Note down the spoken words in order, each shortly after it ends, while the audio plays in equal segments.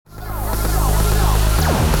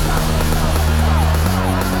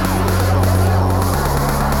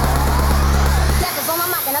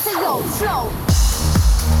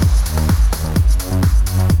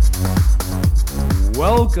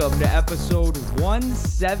Welcome to episode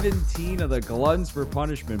 117 of the Gluttons for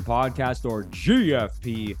Punishment podcast, or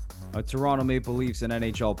GFP, a Toronto Maple Leafs and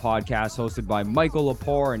NHL podcast hosted by Michael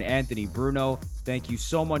Lepore and Anthony Bruno. Thank you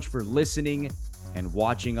so much for listening and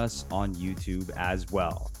watching us on YouTube as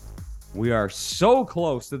well. We are so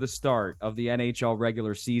close to the start of the NHL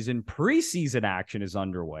regular season. Preseason action is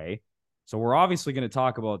underway, so we're obviously going to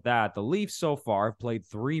talk about that. The Leafs so far have played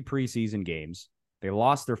 3 preseason games. They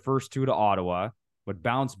lost their first 2 to Ottawa, but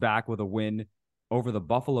bounced back with a win over the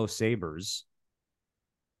Buffalo Sabres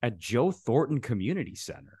at Joe Thornton Community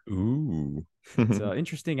Center. Ooh. It's an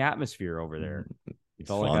interesting atmosphere over there. It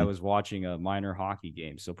felt like I was watching a minor hockey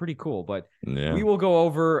game, so pretty cool. But we will go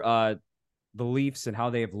over the Leafs and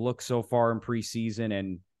how they have looked so far in preseason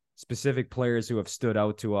and specific players who have stood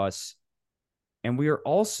out to us. And we are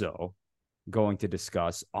also going to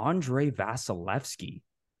discuss Andrei Vasilevskiy.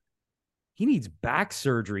 He needs back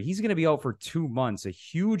surgery. He's going to be out for 2 months, a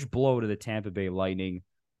huge blow to the Tampa Bay Lightning.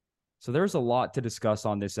 So there's a lot to discuss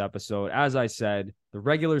on this episode. As I said, the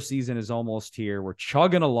regular season is almost here. We're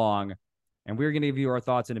chugging along, and we're going to give you our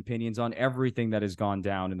thoughts and opinions on everything that has gone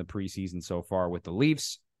down in the preseason so far with the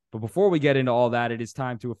Leafs. But before we get into all that, it is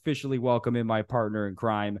time to officially welcome in my partner in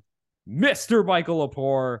crime, Mr. Michael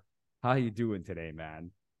Lepore. How you doing today,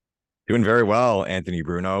 man? Doing very well, Anthony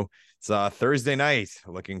Bruno. It's Thursday night.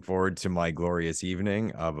 Looking forward to my glorious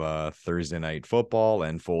evening of Thursday night football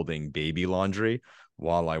and folding baby laundry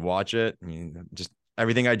while I watch it. I mean, just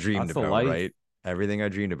everything I dreamed about, right? Everything I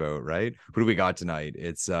dreamed about, right? Who do we got tonight?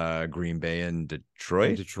 It's Green Bay and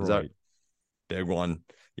Detroit. Is that big one?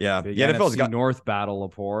 Yeah, big the NFL's got North battle,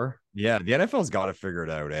 Lepore. Yeah, the NFL's got to figure it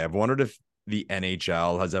out. I've wondered if the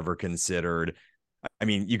NHL has ever considered. I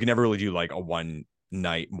mean, you can never really do like a one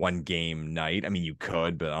game night. I mean, you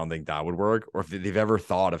could, but I don't think that would work. Or if they've ever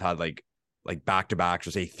thought of had like back-to-back,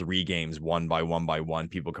 so say 3 games, one by one,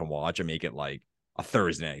 people can watch and make it like a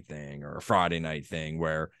Thursday night thing or a Friday night thing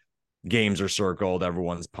where games are circled,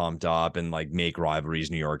 everyone's pumped up, and like make rivalries,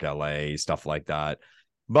 New York, LA, stuff like that.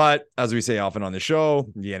 But as we say often on the show,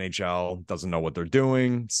 the NHL doesn't know what they're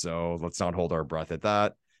doing. So let's not hold our breath at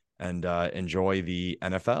that and enjoy the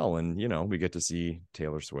NFL. And, you know, we get to see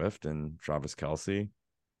Taylor Swift and Travis Kelce.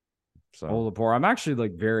 So, Lepore, I'm actually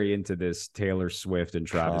like very into this Taylor Swift and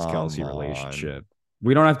Travis Kelce relationship.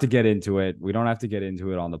 We don't have to get into it. We don't have to get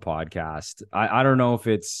into it on the podcast. I don't know if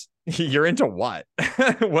it's... You're into what?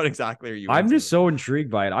 What exactly are you I'm into? just so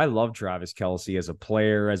intrigued by it. I love Travis Kelce as a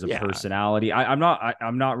player, as a personality. I'm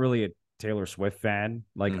not really a Taylor Swift fan.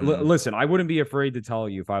 Like, listen, I wouldn't be afraid to tell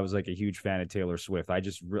you if I was like a huge fan of Taylor Swift. I'm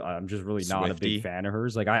just really not a big fan of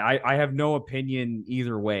hers. Like, I have no opinion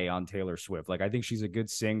either way on Taylor Swift. Like, I think she's a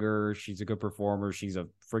good singer. She's a good performer. She's a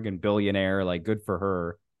friggin' billionaire. Like, good for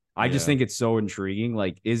her. I just think it's so intriguing.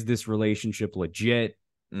 Like, is this relationship legit?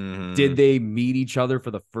 Did they meet each other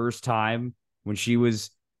for the first time when she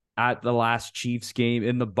was at the last Chiefs game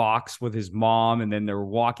in the box with his mom, and then they're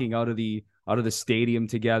walking out of the stadium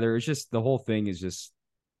together? It's just, the whole thing is just,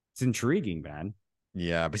 it's intriguing, man.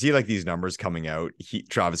 Yeah, but see, like these numbers coming out,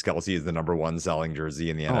 Travis Kelce is the #1 selling jersey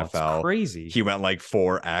in the NFL. It's crazy. He went like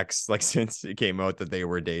 4x like since it came out that they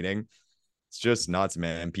were dating. It's just nuts,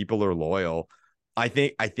 man. People are loyal. I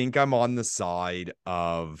think I'm on the side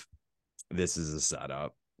of this is a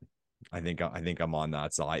setup. I think I'm on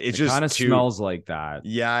that side. It just kind of smells like that.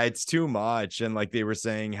 Yeah, it's too much. And like they were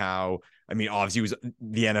saying how, I mean, obviously it was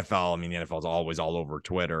the NFL. I mean, the NFL is always all over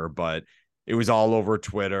Twitter, but it was all over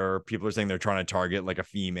Twitter. People are saying they're trying to target like a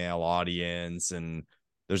female audience, and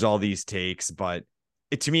there's all these takes, but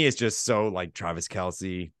to me, it's just so like Travis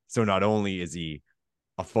Kelce. So not only is he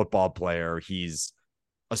a football player, he's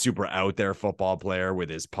a super out there football player with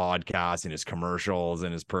his podcast and his commercials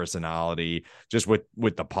and his personality, just with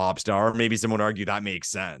the pop star. Maybe someone would argue that makes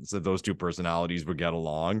sense, that those two personalities would get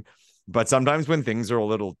along. But sometimes when things are a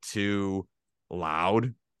little too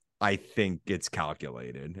loud, I think it's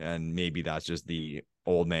calculated. And maybe that's just the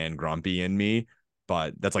old man grumpy in me,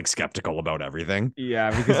 but that's like skeptical about everything. Yeah,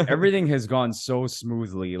 because everything has gone so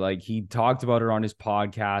smoothly. Like, he talked about it on his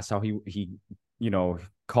podcast, how he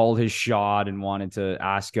called his shot and wanted to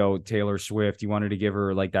ask out Taylor Swift. He wanted to give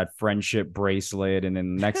her like that friendship bracelet. And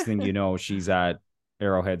then the next thing you know, she's at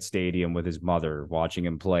Arrowhead Stadium with his mother watching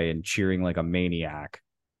him play and cheering like a maniac.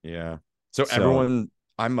 Yeah. So everyone,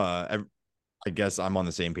 I guess I'm on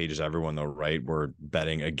the same page as everyone though, right? We're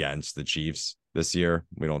betting against the Chiefs this year.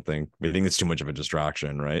 We think it's too much of a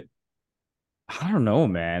distraction, right? I don't know,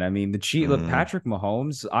 man. I mean, Patrick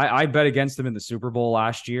Mahomes, I bet against him in the Super Bowl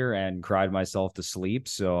last year and cried myself to sleep.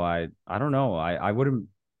 So I don't know. I wouldn't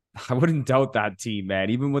I wouldn't doubt that team, man.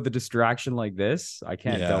 Even with a distraction like this, I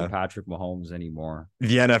can't doubt Yeah. Patrick Mahomes anymore.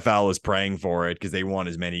 The NFL is praying for it because they want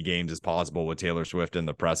as many games as possible with Taylor Swift in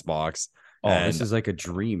the press box. Oh, this And is like a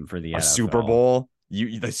dream for the a NFL. Super Bowl.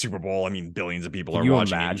 The Super Bowl, I mean, billions of people Can are you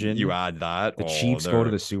watching imagine it. You add that. the Chiefs go to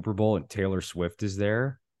the Super Bowl and Taylor Swift is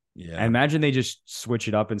there? Yeah. And imagine they just switch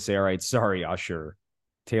it up and say, all right, sorry, Usher.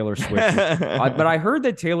 Taylor Swift. But I heard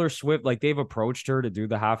that Taylor Swift, like they've approached her to do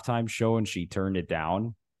the halftime show and she turned it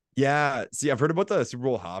down. Yeah. See, I've heard about the Super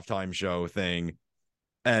Bowl halftime show thing.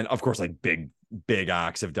 And of course, like big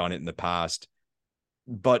acts have done it in the past.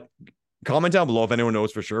 But comment down below if anyone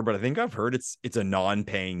knows for sure. But I think I've heard it's a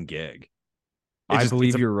non-paying gig. I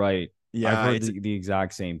believe you're right. Yeah, I've heard the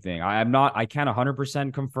exact same thing. I can't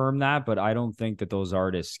 100% confirm that, but I don't think that those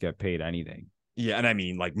artists get paid anything. Yeah, and I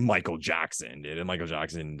mean, like Michael Jackson did, and Michael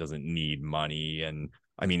Jackson doesn't need money. And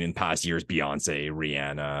I mean, in past years, Beyonce,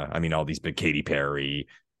 Rihanna, I mean, all these big Katy Perry.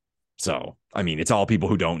 So, I mean, it's all people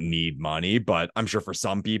who don't need money, but I'm sure for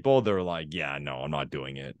some people, they're like, yeah, no, I'm not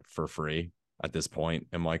doing it for free at this point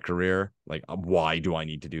in my career. Like, why do I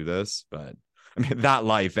need to do this? But I mean, that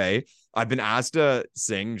life, eh? I've been asked to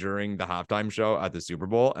sing during the halftime show at the Super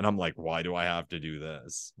Bowl, and I'm like, why do I have to do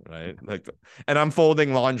this? Right? Like, and I'm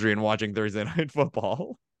folding laundry and watching Thursday Night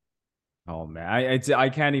Football. Oh man, I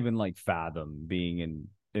can't even like fathom being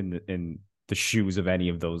in the shoes of any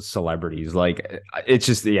of those celebrities. Like it's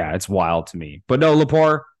just it's wild to me. But no,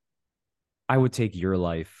 Lepore, I would take your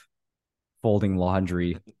life folding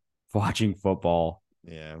laundry, watching football.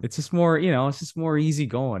 Yeah, it's just more, it's just more easy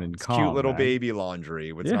going and calm. Cute little man. baby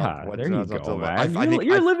laundry. There you go, man.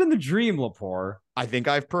 You're living the dream, Lepore. I think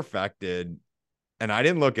I've perfected, and I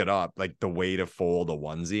didn't look it up, like the way to fold a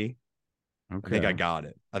onesie. Okay. I think I got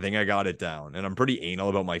it. I think I got it down. And I'm pretty anal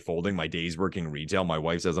about my folding. My days working retail. My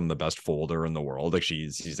wife says I'm the best folder in the world. Like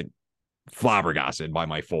she's like flabbergasted by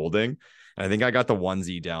my folding. And I think I got the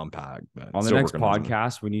onesie down pat. On the next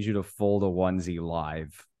podcast, we need you to fold a onesie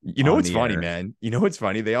live. You know what's funny, man? You know what's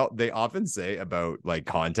funny? They often say about like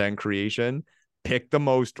content creation, pick the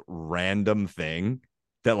most random thing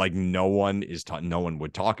that like no one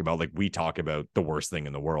would talk about. Like we talk about the worst thing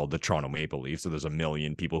in the world, the Toronto Maple Leafs. So there's a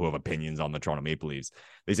million people who have opinions on the Toronto Maple Leafs.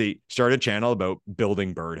 They say start a channel about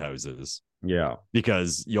building birdhouses. Yeah.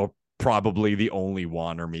 Because you'll probably the only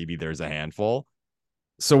one, or maybe there's a handful.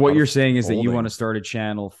 So what you're saying is that you want to start a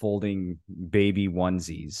channel folding baby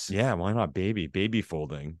onesies. Yeah, why not baby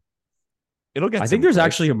folding? I think there's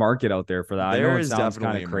actually a market out there for that. I know it sounds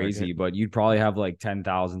kind of crazy, market. But you'd probably have like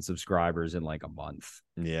 10,000 subscribers in like a month.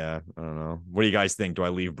 Yeah, I don't know. What do you guys think? Do I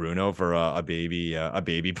leave Bruno for a baby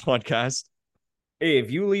podcast? Hey,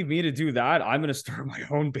 if you leave me to do that, I'm gonna start my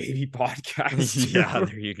own baby podcast. Yeah,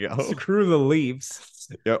 there you go. Screw the Leafs.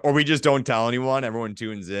 Yeah, or we just don't tell anyone. Everyone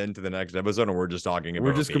tunes in to the next episode, and we're just talking about.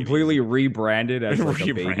 We're just babies. Completely rebranded as like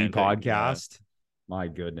a baby podcast. Yeah. My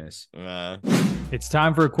goodness. It's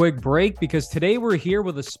time for a quick break because today we're here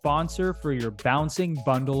with a sponsor for your bouncing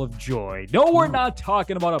bundle of joy. No, we're not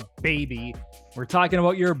talking about a baby. We're talking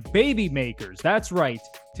about your baby makers. That's right.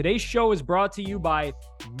 Today's show is brought to you by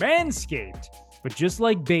Manscaped. But just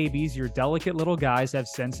like babies, your delicate little guys have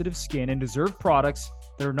sensitive skin and deserve products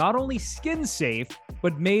that are not only skin safe,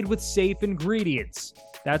 but made with safe ingredients.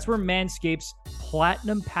 That's where Manscaped's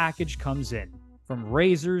Platinum package comes in. From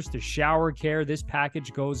razors to shower care, this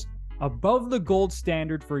package goes above the gold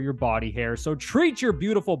standard for your body hair. So treat your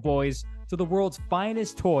beautiful boys to the world's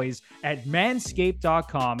finest toys at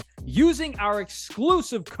manscaped.com using our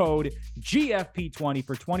exclusive code GFP20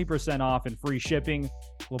 for 20% off and free shipping.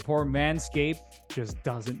 Lepore, Manscaped just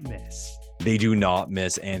doesn't miss. They do not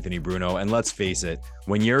miss, Anthony Bruno. And let's face it,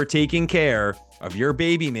 when you're taking care of your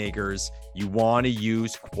baby makers, you want to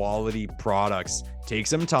use quality products. Take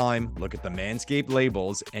some time, look at the Manscaped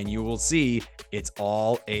labels, and you will see it's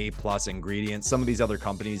all A+ ingredients. Some of these other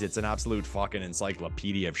companies, it's an absolute fucking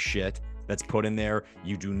encyclopedia of shit that's put in there.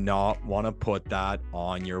 You do not want to put that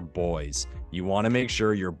on your boys. You want to make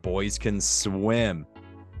sure your boys can swim.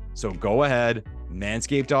 So go ahead,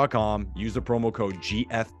 manscaped.com, use the promo code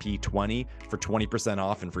GFP20 for 20%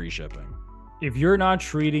 off and free shipping. If you're not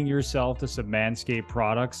treating yourself to some Manscaped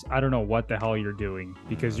products, I don't know what the hell you're doing,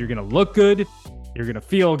 because you're going to look good, you're going to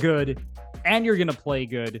feel good, and you're going to play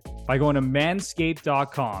good by going to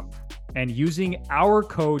manscaped.com and using our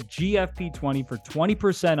code GFP20 for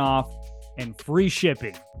 20% off and free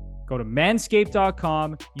shipping. Go to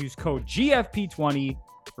manscaped.com, use code GFP20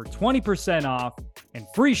 for 20% off and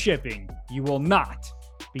free shipping. You will not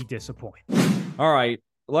be disappointed. All right.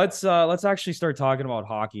 Let's actually start talking about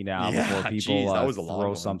hockey now before people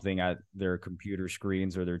throw something at their computer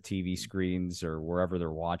screens or their TV screens or wherever they're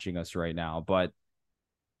watching us right now. But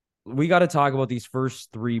we got to talk about these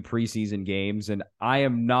first 3 preseason games, and I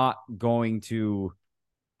am not going to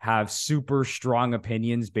have super strong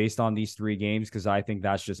opinions based on these 3 games because I think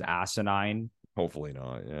that's just asinine. Hopefully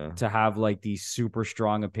not. Yeah. To have like these super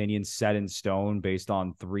strong opinions set in stone based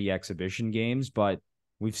on 3 exhibition games, but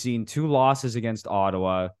we've seen 2 losses against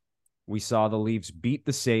Ottawa. We saw the Leafs beat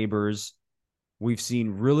the Sabres. We've seen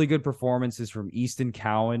really good performances from Easton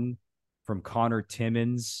Cowan, from Connor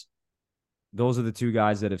Timmins. Those are the 2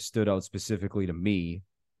 guys that have stood out specifically to me.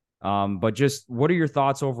 But just what are your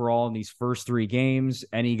thoughts overall in these first 3 games?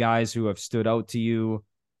 Any guys who have stood out to you,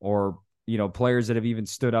 or players that have even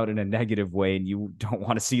stood out in a negative way and you don't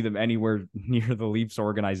want to see them anywhere near the Leafs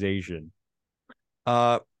organization?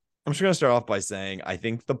 I'm just gonna start off by saying I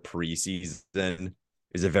think the preseason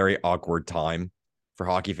is a very awkward time for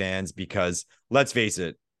hockey fans because let's face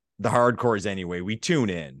it, the hardcores anyway, we tune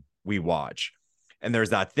in, we watch, and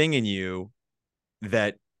there's that thing in you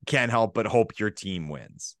that can't help but hope your team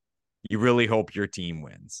wins. You really hope your team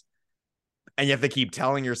wins. And you have to keep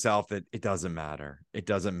telling yourself that it doesn't matter. It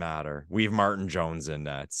doesn't matter. We have Martin Jones in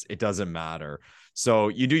nets. It doesn't matter. So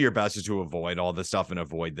you do your best to avoid all this stuff and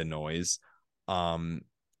avoid the noise, and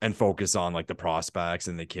focus on like the prospects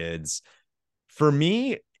and the kids. For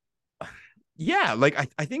me, yeah, like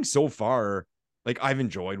I think so far, like I've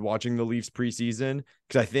enjoyed watching the Leafs preseason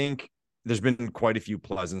because I think there's been quite a few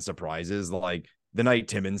pleasant surprises. Like the night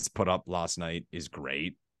Timmins put up last night is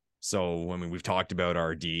great. So, I mean, we've talked about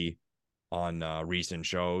RD on recent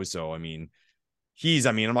shows. So, I mean,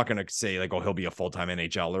 I'm not going to say like, oh, he'll be a full-time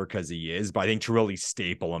NHLer because he is, but I think to really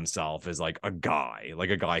staple himself as like a guy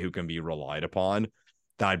who can be relied upon,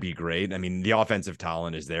 that'd be great. I mean, the offensive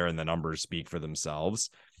talent is there and the numbers speak for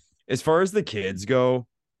themselves. As far as the kids go,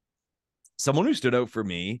 someone who stood out for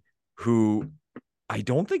me, who I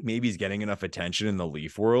don't think maybe is getting enough attention in the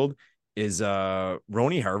Leaf world, is Roni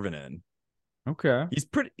Harvinen. Okay.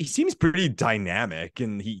 He seems pretty dynamic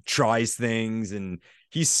and he tries things and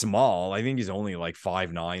he's small. I think he's only like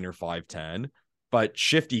 5'9" or 5'10", but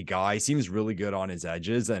shifty guy, seems really good on his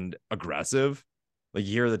edges and aggressive. Like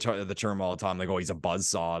you hear the term all the time, like, oh, he's a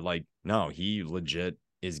buzzsaw. Like, no, he legit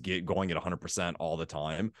is going at 100% all the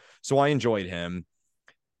time. So I enjoyed him.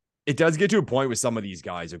 It does get to a point with some of these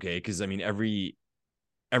guys, okay? Because I mean, every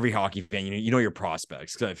hockey fan, you know your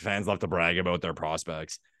prospects. Because fans love to brag about their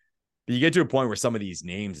prospects. But you get to a point where some of these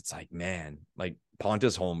names, it's like, man, like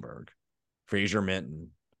Pontus Holmberg, Fraser Minton,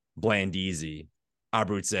 Blandisi,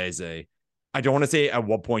 Abruzzese. I don't want to say at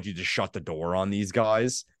what point you just shut the door on these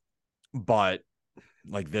guys, but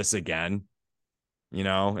like this again,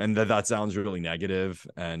 and that sounds really negative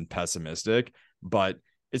and pessimistic, but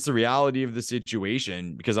it's the reality of the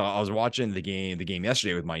situation because I was watching the game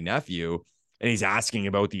yesterday with my nephew and he's asking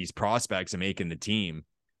about these prospects and making the team.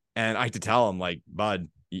 And I had to tell him, like, bud,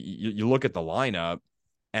 you look at the lineup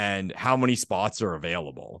and how many spots are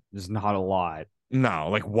available. There's not a lot. No,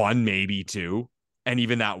 like 1, maybe 2. And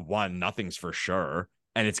even that 1, nothing's for sure.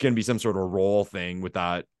 And it's going to be some sort of role thing with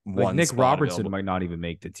that like one. Nick spot Robertson available. might not even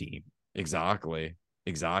make the team. Exactly.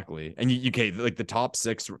 And you like the top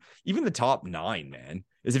 6, even the top 9, man,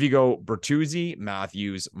 is if you go Bertuzzi,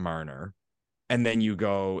 Matthews, Marner, and then you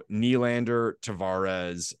go Nylander,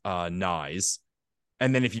 Tavares, Nyes.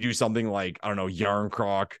 And then if you do something like, I don't know,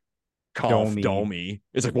 Yarncroc, Kampf, Domi,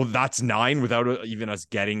 it's like, well, that's 9 without even us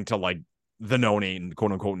getting to like the no-name,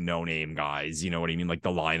 quote-unquote no-name guys. You know what I mean? Like the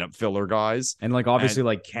lineup filler guys. And like obviously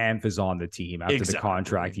like Kampf is on the team after the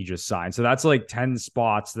contract he just signed. So that's like 10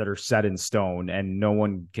 spots that are set in stone and no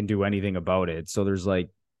one can do anything about it. So there's like,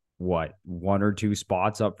 what, 1 or 2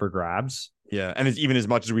 spots up for grabs? Yeah. And it's even as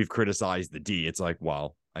much as we've criticized the D, it's like,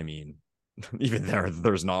 well, I mean, even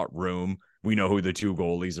there's not room. We know who the 2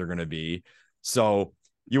 goalies are going to be. So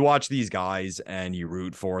you watch these guys and you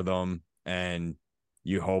root for them and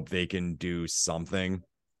you hope they can do something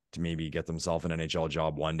to maybe get themselves an NHL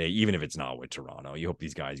job one day, even if it's not with Toronto. You hope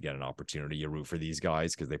these guys get an opportunity. You root for these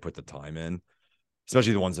guys because they put the time in,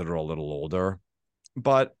 especially the ones that are a little older.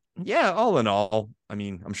 But yeah, all in all, I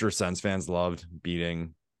mean, I'm sure Sens fans loved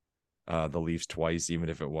beating the Leafs twice, even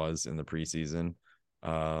if it was in the preseason.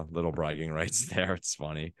 Little bragging rights there. It's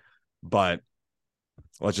funny. But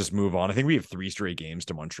let's just move on. I think we have 3 straight games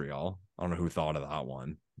to Montreal. I don't know who thought of that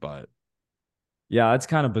one, but yeah, it's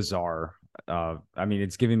kind of bizarre. I mean,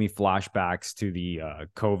 it's giving me flashbacks to the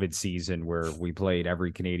COVID season where we played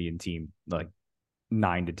every Canadian team like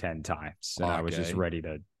 9 to 10 times. And I was just ready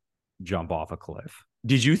to jump off a cliff.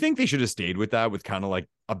 Did you think they should have stayed with that, with kind of like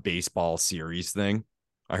a baseball series thing?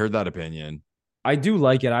 I heard that opinion. I do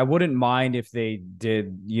like it. I wouldn't mind if they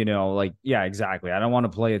did, like, yeah, exactly. I don't want to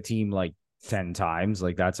play a team like 10 times.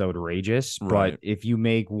 Like, that's outrageous. Right. But if you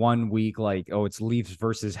make one week like, oh, it's Leafs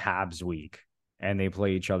versus Habs week, and they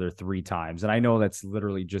play each other 3 times, and I know that's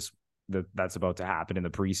literally just that's about to happen in the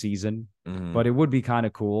preseason, but it would be kind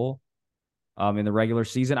of cool in the regular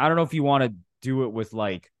season. I don't know if you want to do it with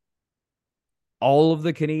like all of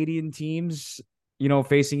the Canadian teams,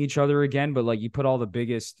 facing each other again, but like you put all the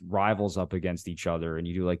biggest rivals up against each other and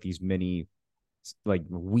you do like these mini, like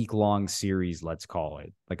week-long series, let's call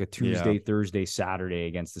it, like a Tuesday, Thursday, Saturday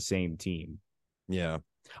against the same team. Yeah.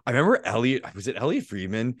 I remember Elliot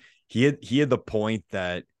Friedman? He had the point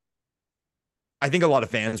that I think a lot of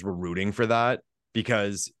fans were rooting for that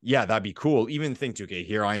because, yeah, that'd be cool. Even think, okay,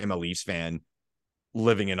 here I am, a Leafs fan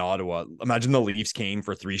living in Ottawa. Imagine the Leafs came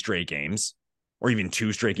for 3 straight games or even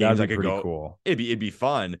 2 straight games. That'd be pretty cool. It'd be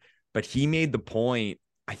fun. But he made the point,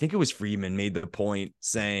 I think it was Friedman made the point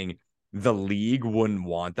saying the league wouldn't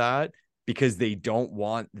want that because they don't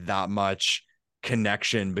want that much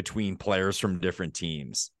connection between players from different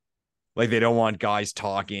teams. Like, they don't want guys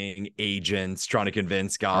talking, agents trying to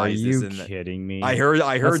convince guys. Are you kidding me? I heard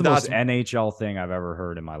that's the most NHL thing I've ever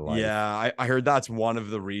heard in my life. Yeah, I heard that's one of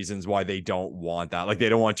the reasons why they don't want that. Like, they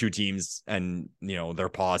don't want 2 teams and, their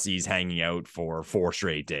posses hanging out for 4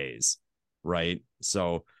 straight days, right?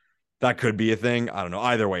 So that could be a thing. I don't know.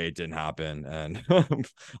 Either way, it didn't happen. And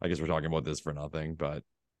I guess we're talking about this for nothing. But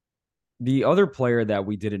the other player that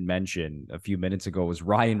we didn't mention a few minutes ago was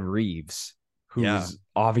Ryan Reeves, who's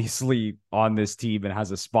obviously on this team and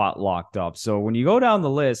has a spot locked up. So when you go down the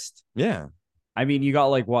list, I mean, you got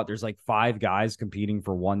like there's like 5 guys competing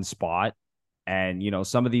for one spot. And,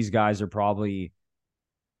 some of these guys are probably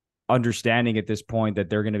understanding at this point that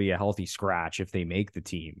they're going to be a healthy scratch if they make the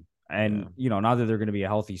team. And, not that they're going to be a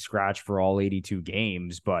healthy scratch for all 82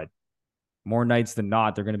 games, but more nights than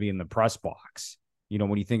not, they're going to be in the press box.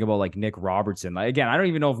 When you think about like Nick Robertson, again, I don't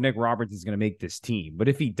even know if Nick Robertson is going to make this team, but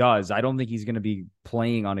if he does, I don't think he's going to be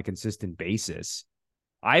playing on a consistent basis.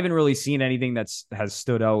 I haven't really seen anything has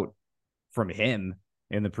stood out from him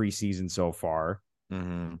in the preseason so far.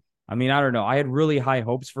 I mean, I don't know. I had really high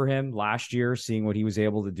hopes for him last year, seeing what he was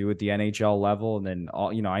able to do at the NHL level. And then,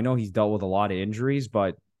 I know he's dealt with a lot of injuries,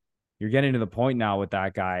 but you're getting to the point now with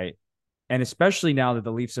that guy. And especially now that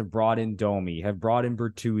the Leafs have brought in Domi, have brought in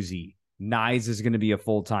Bertuzzi, Nyes is going to be a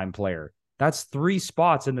full-time player. That's 3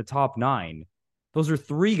 spots in the top 9. Those are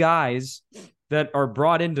 3 guys that are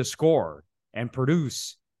brought in to score and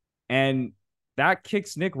produce. And that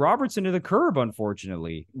kicks Nick Robertson to the curb,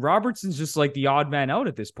 unfortunately. Robertson's just like the odd man out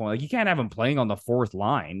at this point. Like, you can't have him playing on the 4th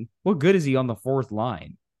line. What good is he on the 4th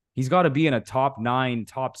line? He's got to be in a top 9,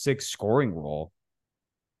 top 6 scoring role.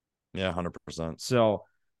 Yeah, 100%. So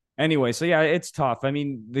anyway, yeah, it's tough. I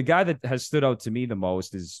mean, the guy that has stood out to me the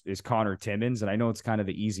most is Connor Timmins. And I know it's kind of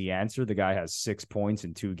the easy answer. The guy has 6 points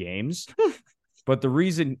in 2 games. But the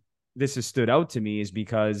reason this has stood out to me is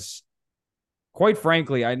because, quite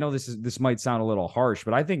frankly, I know this might sound a little harsh,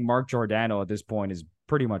 but I think Mark Giordano at this point is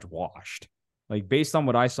pretty much washed. Like, based on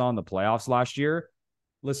what I saw in the playoffs last year,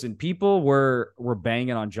 listen, people were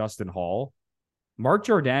banging on Justin Hall. Mark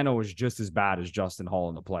Giordano was just as bad as Justin Hall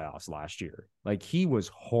in the playoffs last year. Like, he was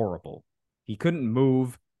horrible. He couldn't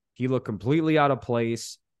move. He looked completely out of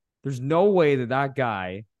place. There's no way that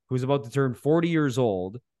guy, who's about to turn 40 years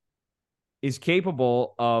old, is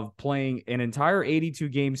capable of playing an entire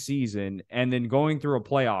 82-game season and then going through a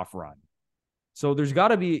playoff run. So there's got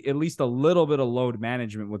to be at least a little bit of load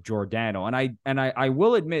management with Giordano. And I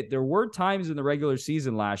will admit, there were times in the regular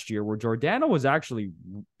season last year where Giordano was actually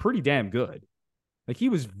pretty damn good. Like, he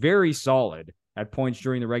was very solid at points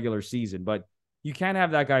during the regular season, but you can't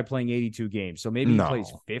have that guy playing 82 games. So maybe he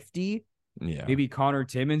plays 50. Yeah. Maybe Connor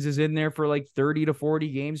Timmins is in there for like 30 to 40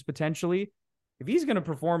 games potentially. If he's going to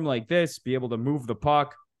perform like this, be able to move the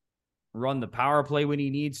puck, run the power play when he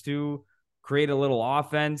needs to, create a little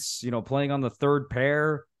offense, playing on the 3rd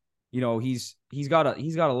pair, he's got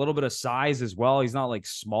a little bit of size as well. He's not like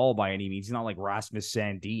small by any means. He's not like Rasmus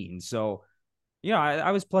Sandin. So,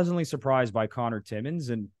 I was pleasantly surprised by Connor Timmins.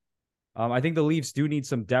 And I think the Leafs do need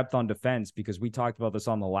some depth on defense, because we talked about this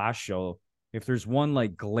on the last show. If there's one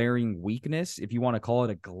like glaring weakness, if you want to call it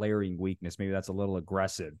a glaring weakness, maybe that's a little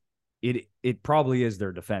aggressive, it probably is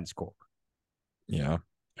their defense core. Yeah,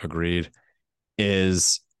 agreed.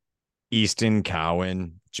 Is Easton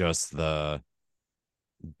Cowan just the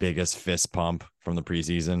biggest fist pump from the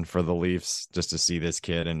preseason for the Leafs, just to see this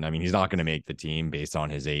kid? And I mean, he's not going to make the team based on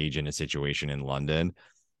his age and his situation in London,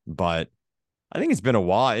 but I think it's been a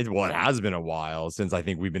while. It has been a while since I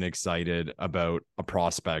think we've been excited about a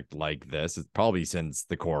prospect like this. It's probably since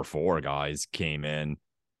the core 4 guys came in.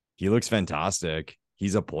 He looks fantastic.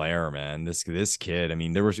 he's a player, man. This kid, I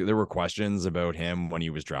mean, there were questions about him when he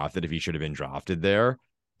was drafted, if he should have been drafted there.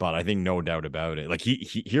 But I think no doubt about it. Like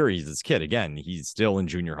he's this kid again. He's still in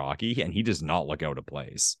junior hockey, and he does not look out of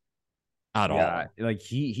place at Yeah, all. like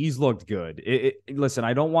he's looked good. Listen,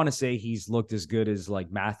 I don't want to say he's looked as good as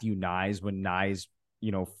like Matthew Nyes when Nyes,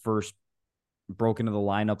 first broke into the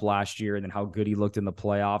lineup last year, and then how good he looked in the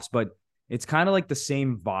playoffs. But it's kind of like the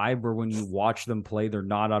same vibe where when you watch them play, they're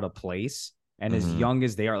not out of place. And as young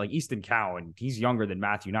as they are, like Easton Cowan, he's younger than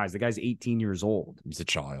Matthew Nyes. The guy's 18 years old. He's a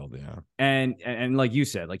child, yeah. And like you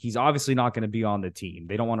said, like he's obviously not going to be on the team.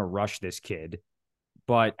 They don't want to rush this kid.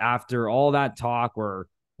 But after all that talk where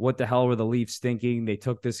what the hell were the Leafs thinking? They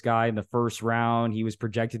took this guy in the first round. He was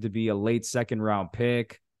projected to be a late second round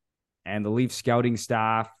pick. And the Leafs scouting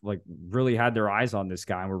staff like really had their eyes on this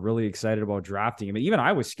guy and were really excited about drafting him. Even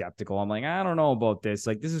I was skeptical. I'm like, I don't know about this.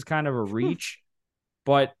 Like, this is kind of a reach,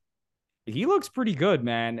 but he looks pretty good,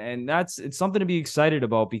 man. And it's something to be excited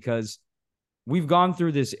about because we've gone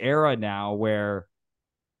through this era now where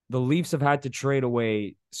the Leafs have had to trade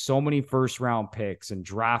away so many first round picks and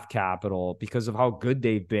draft capital because of how good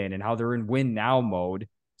they've been and how they're in win now mode.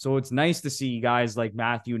 So it's nice to see guys like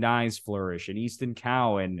Matthew Nyes flourish and Easton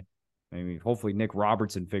Cowan. I mean, hopefully Nick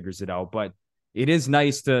Robertson figures it out, but it is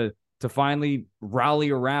nice to finally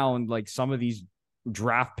rally around like some of these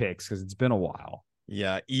draft picks because it's been a while.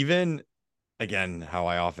 Yeah, even again, how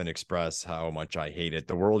I often express how much I hate it.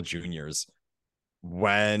 The World Juniors.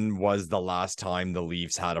 When was the last time the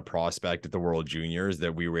Leafs had a prospect at the World Juniors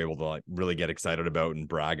that we were able to like really get excited about and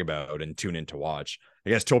brag about and tune in to watch?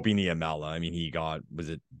 I guess Topi Niemela. I mean, he got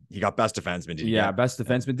best defenseman. Did he get best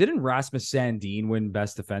defenseman? Didn't Rasmus Sandin win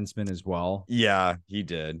best defenseman as well? Yeah, he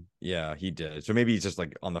did. Yeah, he did. So maybe he's just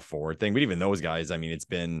like on the forward thing. But even those guys, I mean, it's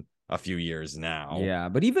been a few years now. Yeah,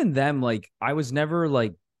 but even them, like I was never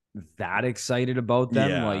like that excited about them.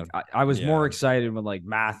 Yeah, like I was more excited when like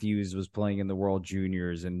Matthews was playing in the World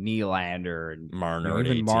Juniors and Nylander and Marner,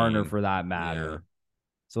 even 18. Marner for that matter. Yeah.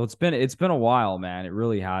 So it's been a while, man. It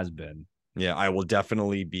really has been. Yeah, I will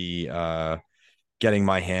definitely be getting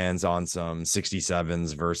my hands on some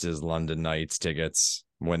 67s versus London Knights tickets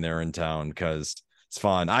when they're in town because it's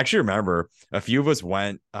fun. I actually remember a few of us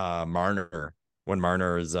went Marner when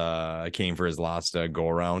Marner's came for his last go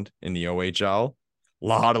around in the OHL. A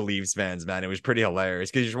lot of Leafs fans, man. It was pretty hilarious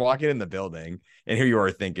because you're walking in the building and here you are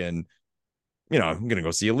thinking, I'm going to go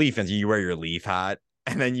see a Leaf and you wear your Leaf hat.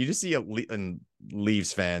 And then you just see and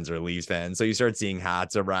Leafs fans are Leafs fans. So you start seeing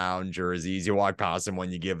hats around, jerseys. You walk past them when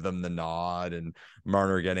you give them the nod and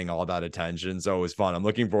Marner getting all that attention. So it was fun. I'm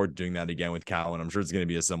looking forward to doing that again with Cowan. I'm sure it's going to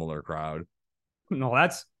be a similar crowd. No,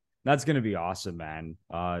 that's going to be awesome, man.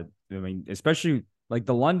 I mean, especially like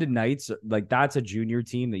the London Knights, like that's a junior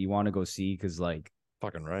team that you want to go see because like,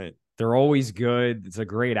 fucking right. They're always good. It's a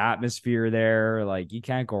great atmosphere there. Like you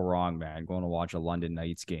can't go wrong, man, going to watch a London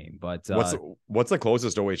Knights game. But what's the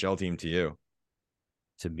closest OHL team to you?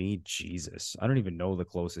 To me, Jesus. I don't even know the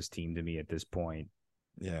closest team to me at this point.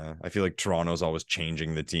 Yeah, I feel like Toronto's always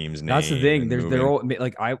changing the team's name. That's the thing. They're all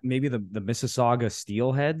like maybe the Mississauga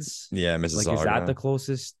Steelheads. Yeah, Mississauga. Like, is that the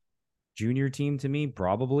closest junior team to me?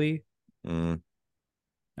 Probably.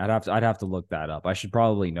 I'd have to look that up. I should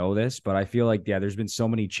probably know this, but I feel like there's been so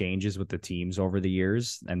many changes with the teams over the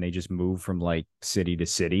years, and they just move from like city to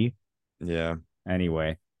city. Yeah.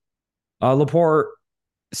 Anyway, Laporte,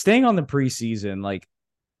 staying on the preseason, like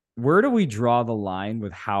where do we draw the line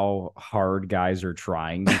with how hard guys are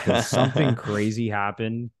trying? Because something crazy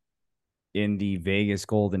happened in the Vegas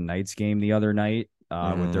Golden Knights game the other night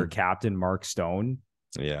with their captain Mark Stone.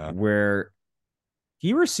 Yeah, where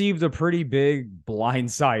he received a pretty big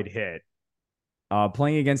blindside hit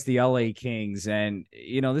playing against the LA Kings. And,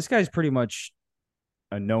 this guy's pretty much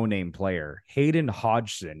a no-name player. Hayden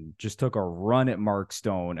Hodgson just took a run at Mark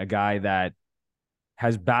Stone, a guy that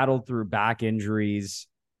has battled through back injuries.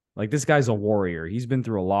 Like, this guy's a warrior. He's been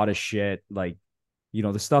through a lot of shit. Like,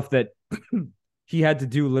 the stuff that he had to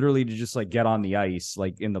do literally to just, like, get on the ice,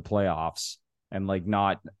 like, in the playoffs and, like,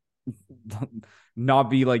 not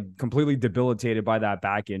be like completely debilitated by that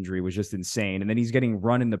back injury was just insane. And then he's getting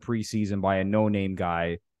run in the preseason by a no-name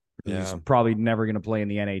guy who's probably never going to play in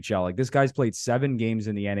the NHL. Like, this guy's played 7 games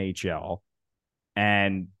in the NHL,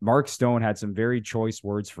 and Mark Stone had some very choice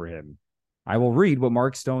words for him. I will read what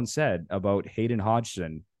Mark Stone said about Hayden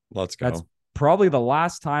Hodgson. Let's go. That's probably the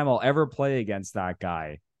last time I'll ever play against that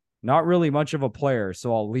guy. Not really much of a player,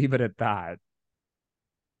 so I'll leave it at that.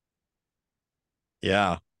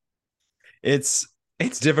 Yeah. It's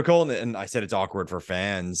difficult, and I said it's awkward for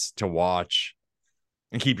fans to watch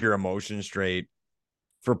and keep your emotions straight.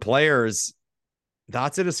 For players,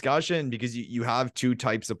 that's a discussion because you have two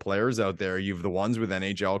types of players out there. You have the ones with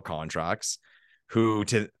NHL contracts who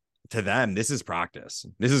to them, this is practice.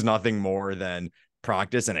 This is nothing more than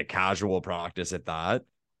practice, and a casual practice at that.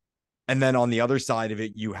 And then on the other side of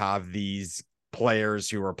it, you have these players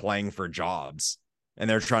who are playing for jobs, and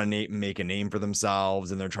they're trying to make a name for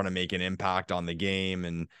themselves, and they're trying to make an impact on the game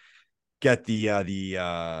and get the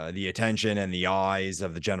attention and the eyes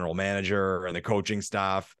of the general manager and the coaching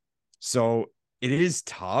staff. So it is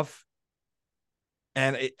tough.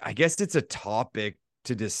 And I guess it's a topic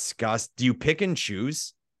to discuss. Do you pick and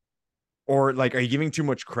choose? Or like, are you giving too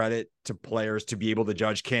much credit to players to be able to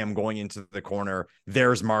judge Cam going into the corner?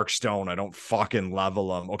 There's Mark Stone. I don't fucking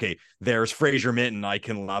level him. Okay, there's Fraser Minton. I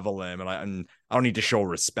can level him, and I don't need to show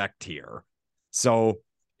respect here. So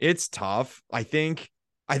it's tough. I think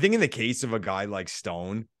in the case of a guy like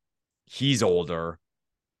Stone, he's older.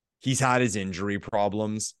 He's had his injury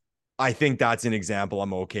problems. I think that's an example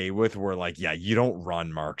I'm okay with, where like, yeah, you don't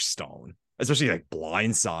run Mark Stone, especially like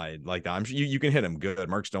blindside like that. I'm sure you can hit him good.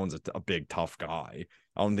 Mark Stone's a big, tough guy.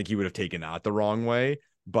 I don't think he would have taken that the wrong way.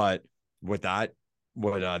 But with that,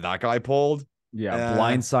 what that guy pulled. Yeah,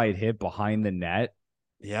 blindside hit behind the net.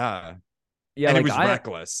 Yeah. Yeah, and like it was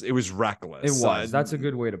reckless. It was reckless. It was. That's a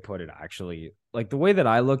good way to put it, actually. Like, the way that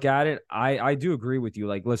I look at it, I do agree with you.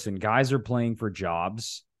 Like, listen, guys are playing for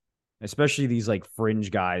jobs, especially these like fringe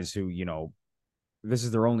guys who, you know, this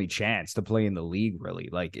is their only chance to play in the league, really.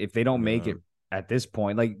 Like, if they don't make it at this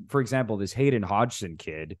point, like, for example, this Hayden Hodgson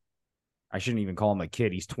kid, I shouldn't even call him a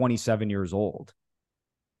kid. He's 27 years old.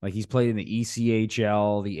 Like, he's played in the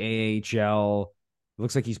ECHL, the AHL. It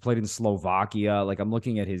looks like he's played in Slovakia. Like, I'm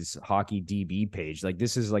looking at his hockey DB page. Like,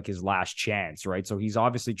 this is like his last chance, right? So he's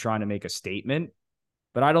obviously trying to make a statement,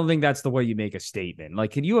 but I don't think that's the way you make a statement.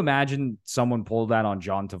 Like, can you imagine someone pulled that on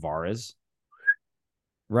John Tavares?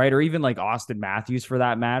 Right? Or even like Austin Matthews, for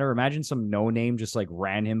that matter. Imagine some no-name just like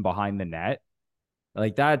ran him behind the net.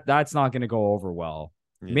 Like, that's not going to go over well.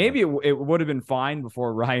 Yeah. Maybe it would have been fine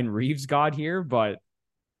before Ryan Reeves got here, but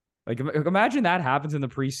like, imagine that happens in the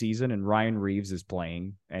preseason and Ryan Reeves is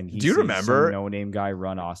playing, and he sees some no-name guy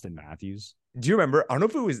run Austin Matthews. Do you remember? I don't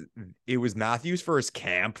know if it was Matthews' first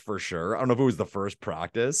camp for sure. I don't know if it was the first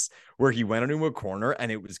practice where he went into a corner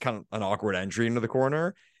and it was kind of an awkward entry into the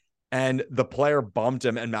corner, and the player bumped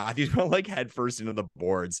him, and Matthews went like headfirst into the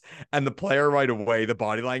boards, and the player right away, the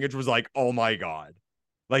body language was like, "Oh my God."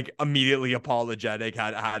 Like, immediately apologetic,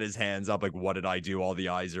 had his hands up, like, what did I do? All the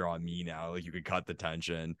eyes are on me now. Like, you could cut the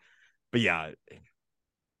tension. But yeah,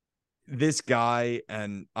 this guy,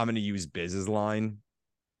 and I'm going to use Biz's line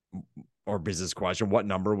or Biz's question. What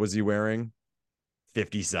number was he wearing?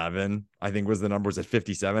 57, I think was the number. Was it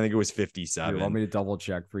 57? I think it was 57. You want me to double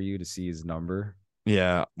check for you to see his number?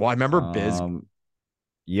 Yeah. Well, I remember Biz.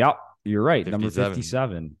 Yep, you're right. 57. Number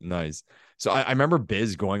 57. Nice. So I remember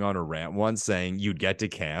Biz going on a rant once saying you'd get to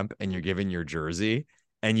camp and you're given your jersey,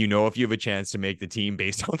 and you know if you have a chance to make the team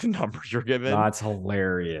based on the numbers you're given. That's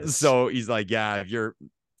hilarious. So he's like, yeah, if you're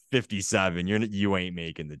 57, you ain't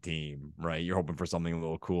making the team, right? You're hoping for something a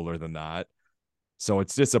little cooler than that. So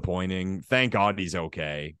it's disappointing. Thank God he's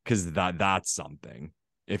okay, because that's something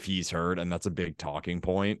if he's hurt, and that's a big talking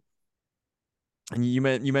point. And you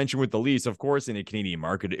mentioned with the Leafs, of course, in a Canadian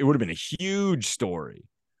market, it would have been a huge story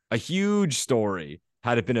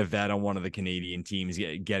had it been a vet on one of the Canadian teams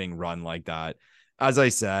getting run like that. As I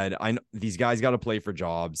said, these guys got to play for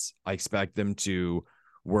jobs. I expect them to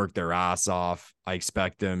work their ass off. I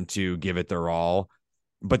expect them to give it their all.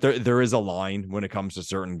 But there is a line when it comes to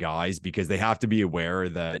certain guys, because they have to be aware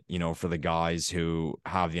that, you know, for the guys who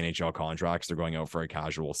have the NHL contracts, they're going out for a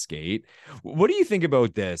casual skate. What do you think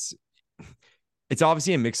about this? It's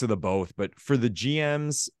obviously a mix of the both, but for the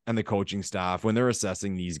GMs and the coaching staff, when they're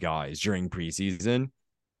assessing these guys during preseason,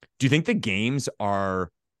 do you think the games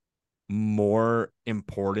are more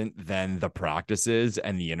important than the practices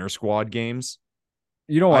and the inter squad games?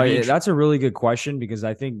 You know, that's a really good question, because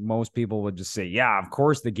I think most people would just say, yeah, of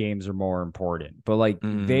course the games are more important, but like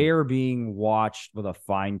they are being watched with a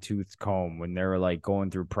fine-tooth comb when they're like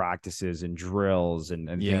going through practices and drills and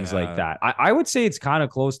things like that. I would say it's kind of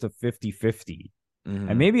close to 50-50.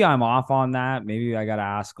 And maybe I'm off on that. Maybe I got to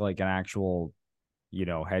ask like an actual, you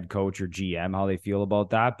know, head coach or GM how they feel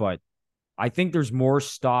about that. But I think there's more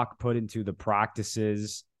stock put into the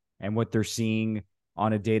practices and what they're seeing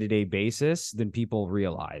on a day-to-day basis than people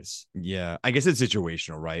realize. Yeah, I guess it's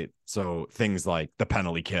situational, right? So things like the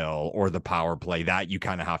penalty kill or the power play, that you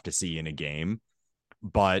kind of have to see in a game.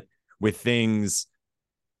 But with things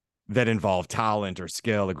that involve talent or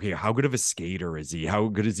skill, like, okay, how good of a skater is he? How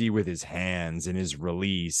good is he with his hands and his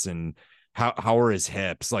release, and how are his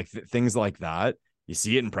hips? Like things like that. You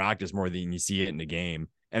see it in practice more than you see it in the game.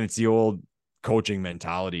 And it's the old coaching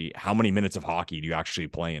mentality. How many minutes of hockey do you actually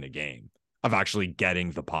play in a game of actually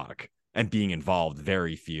getting the puck and being involved?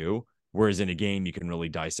 Very few. Whereas in a game, you can really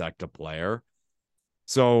dissect a player.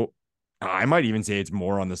 So I might even say it's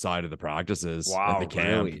more on the side of the practices and the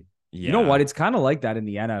camp. Really? Yeah. You know what? It's kind of like that in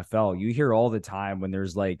the NFL. You hear all the time when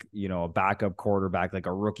there's like, a backup quarterback, like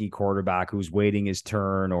a rookie quarterback who's waiting his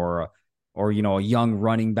turn, or a young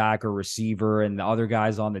running back or receiver, and the other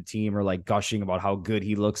guys on the team are like gushing about how good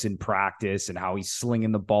he looks in practice and how he's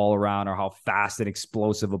slinging the ball around, or how fast and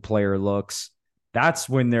explosive a player looks. That's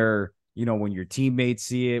when when your teammates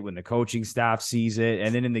see it, when the coaching staff sees it,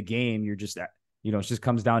 and then in the game, you're just, it just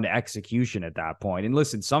comes down to execution at that point. And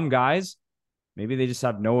listen, some guys, maybe they just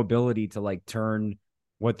have no ability to like turn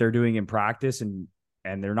what they're doing in practice, and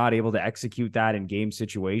they're not able to execute that in game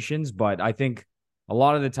situations. But I think a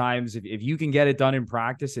lot of the times, if you can get it done in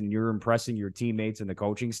practice and you're impressing your teammates and the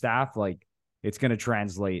coaching staff, like, it's going to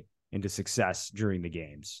translate into success during the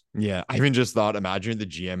games. Yeah. I even just thought, imagine the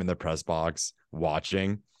GM in the press box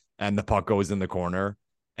watching, and the puck goes in the corner,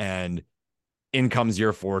 and in comes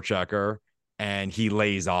your forechecker, and he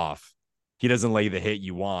lays off. He doesn't lay the hit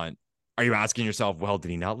you want. Are you asking yourself, well,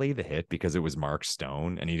 did he not lay the hit because it was Mark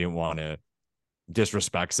Stone and he didn't want to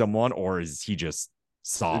disrespect someone, or is he just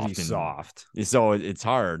soft? Soft. So it's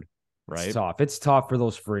hard, right? It's tough for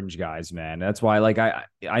those fringe guys, man. That's why, like,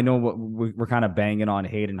 I know what we're kind of banging on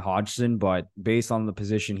Hayden Hodgson, but based on the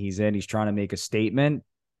position he's in, he's trying to make a statement.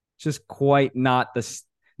 It's just quite not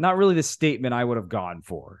really the statement I would have gone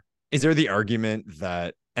for. Is there the argument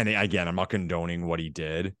that, and again, I'm not condoning what he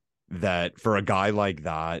did, that for a guy like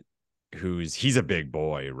that, he's a big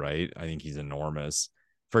boy, right? I think he's enormous.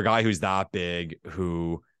 For a guy who's that big,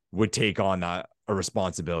 who would take on a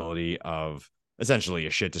responsibility of essentially a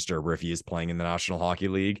shit disturber if he is playing in the National Hockey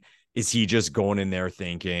League, is he just going in there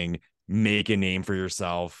thinking, make a name for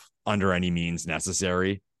yourself under any means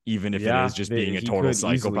necessary, even if it is just being a total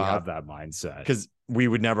psychopath? Have that mindset, because we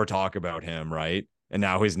would never talk about him, right? And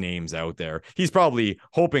now his name's out there. He's probably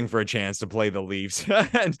hoping for a chance to play the Leafs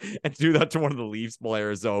and do that to one of the Leafs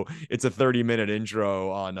players. So it's a 30-minute intro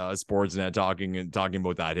on Sportsnet talking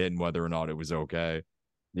about that hit and whether or not it was okay.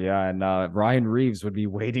 Yeah, and Ryan Reeves would be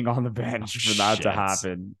waiting on the bench for that to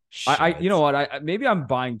happen. You know what? Maybe I'm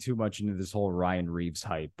buying too much into this whole Ryan Reeves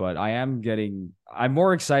hype, but I'm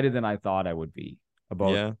more excited than I thought I would be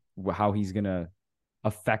about how he's gonna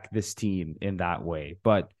affect this team in that way.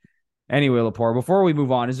 But anyway, Lepore, before we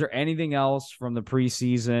move on, is there anything else from the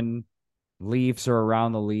preseason, Leafs or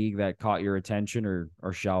around the league, that caught your attention,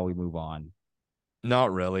 or shall we move on?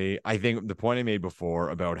 Not really. I think the point I made before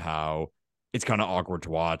about how it's kind of awkward to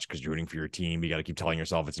watch because you're rooting for your team. You got to keep telling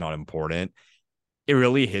yourself it's not important. It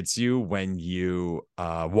really hits you when you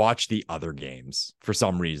watch the other games. For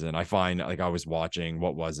some reason, I find, like, I was watching,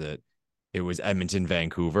 what was it? It was Edmonton,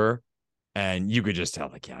 Vancouver. And you could just tell,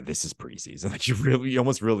 like, yeah, this is preseason. Like, you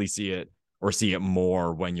almost really see it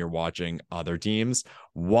more when you're watching other teams.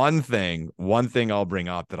 One thing I'll bring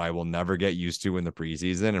up that I will never get used to in the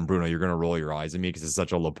preseason, and Bruno, you're going to roll your eyes at me because it's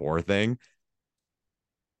such a Lepore thing.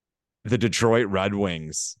 The Detroit Red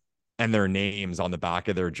Wings and their names on the back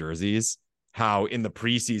of their jerseys, how in the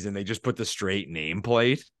preseason they just put the straight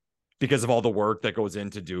nameplate because of all the work that goes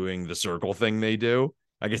into doing the circle thing they do.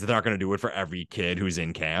 I guess they're not going to do it for every kid who's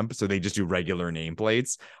in camp, so they just do regular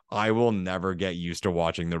nameplates. I will never get used to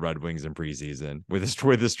watching the Red Wings in preseason with a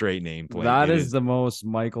straight nameplate. That is the most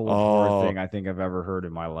Michael Lepore thing I think I've ever heard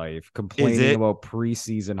in my life. Complaining about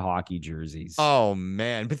preseason hockey jerseys. Oh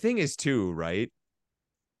man, the thing is too, right?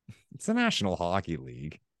 It's the National Hockey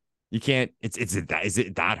League. You can't. Is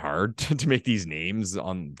it that hard to make these names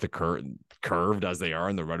on the curved as they are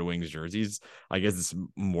in the Red Wings jerseys? I guess it's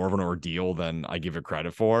more of an ordeal than I give it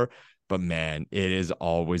credit for. But man, it is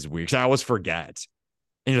always weird. I always forget,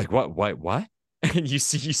 and you're like, what? And you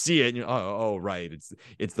see it, and you're, oh, right.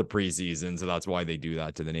 It's the preseason, so that's why they do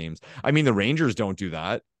that to the names. I mean, the Rangers don't do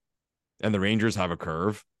that, and the Rangers have a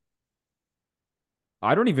curve.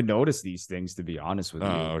 I don't even notice these things, to be honest with you.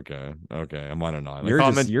 Oh, okay. I'm on a 9.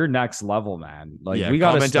 You're next level, man. Like, we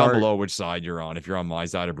got to comment down below which side you're on. If you're on my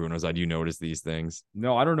side or Bruno's side, you notice these things.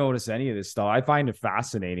 No, I don't notice any of this stuff. I find it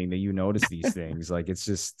fascinating that you notice these things. Like,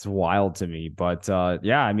 it's wild to me. But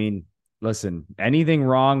yeah, I mean, listen, anything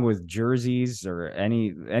wrong with jerseys or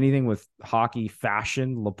anything with hockey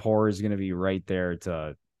fashion, Lepore is going to be right there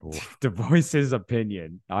to voice his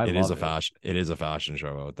opinion. It is a fashion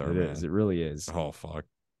show out there. It really is. Oh, fuck.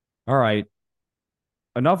 All right.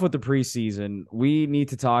 Enough with the preseason. We need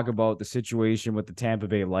to talk about the situation with the Tampa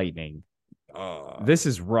Bay Lightning. This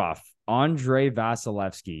is rough. Andrei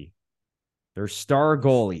Vasilevsky Their star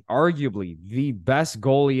goalie, arguably the best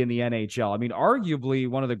goalie in the NHL. I mean, arguably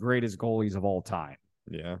one of the greatest goalies of all time.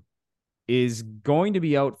 Yeah. Is going to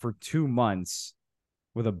be out for 2 months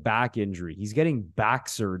with a back injury. He's getting back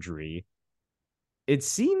surgery. It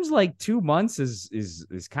seems like 2 months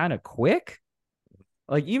is kind of quick.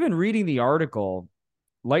 Like even reading the article,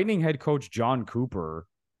 Lightning head coach John Cooper,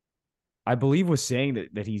 I believe, was saying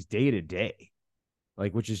that he's day to day,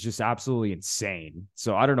 like, which is just absolutely insane.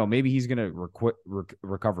 So I don't know. Maybe he's gonna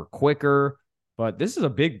recover quicker, but this is a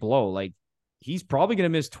big blow. Like he's probably gonna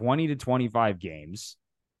miss 20 to 25 games.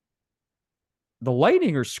 The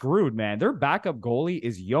Lightning are screwed, man. Their backup goalie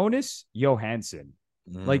is Jonas Johansson.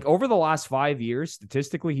 Like over the last 5 years,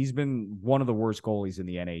 statistically, he's been one of the worst goalies in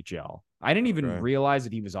the NHL. I didn't even realize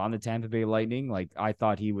that he was on the Tampa Bay Lightning. Like I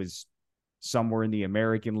thought he was somewhere in the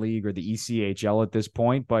American League or the ECHL at this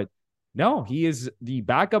point, but no, he is the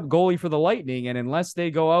backup goalie for the Lightning. And unless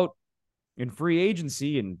they go out in free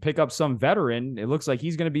agency and pick up some veteran, it looks like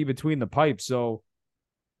he's going to be between the pipes. So,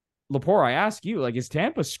 Lepore, I ask you, like, is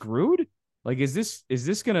Tampa screwed? Like, is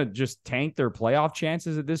this gonna just tank their playoff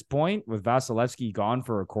chances at this point with Vasilevsky gone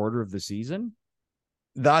for a quarter of the season?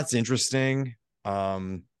 That's interesting.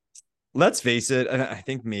 Let's face it, and I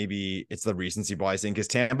think maybe it's the recency bias thing because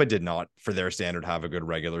Tampa did not, for their standard, have a good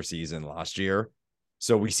regular season last year.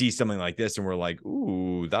 So we see something like this and we're like,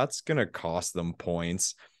 ooh, that's gonna cost them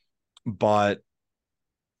points. But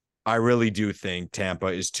I really do think Tampa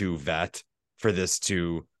is too vet for this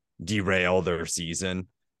to derail their season.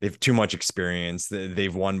 They've too much experience.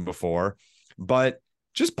 They've won before, but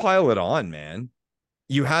just pile it on, man.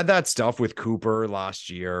 You had that stuff with Cooper last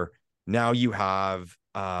year. Now you have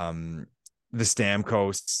the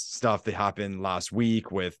Stamkos stuff that happened last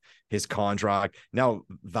week with his contract. Now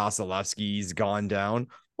Vasilevsky's gone down.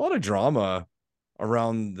 A lot of drama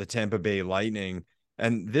around the Tampa Bay Lightning.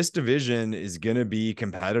 And this division is going to be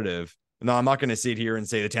competitive. No, I'm not going to sit here and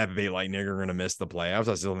say the Tampa Bay Lightning are going to miss the playoffs.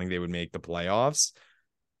 I still think they would make the playoffs.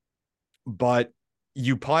 But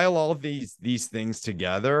you pile all of these things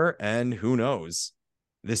together, and who knows?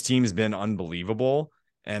 This team's been unbelievable,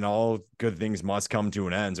 and all good things must come to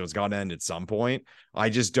an end. So it's got to end at some point.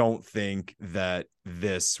 I just don't think that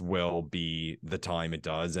this will be the time it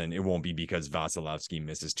does, and it won't be because Vasilevsky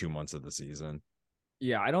misses 2 months of the season.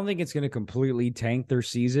 Yeah, I don't think it's going to completely tank their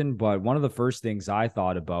season, but one of the first things I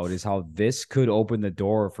thought about is how this could open the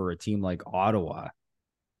door for a team like Ottawa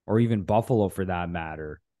or even Buffalo for that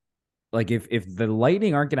matter. Like if the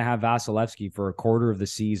Lightning aren't going to have Vasilevsky for a quarter of the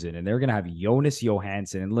season and they're going to have Jonas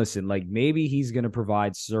Johansson, and listen, like maybe he's going to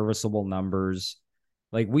provide serviceable numbers.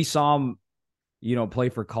 Like we saw him, play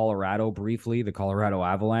for Colorado briefly, the Colorado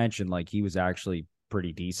Avalanche, and like he was actually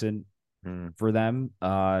pretty decent for them.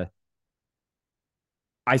 I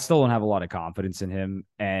still don't have a lot of confidence in him.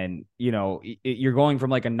 And, you're going from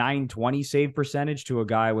like a 920 save percentage to a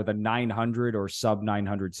guy with a 900 or sub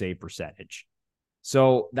 900 save percentage.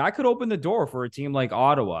 So that could open the door for a team like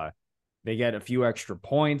Ottawa. They get a few extra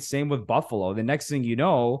points. Same with Buffalo. The next thing you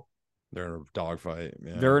know, they're in a dogfight.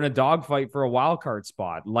 Yeah. They're in a dogfight for a wild card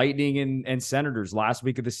spot. Lightning and Senators last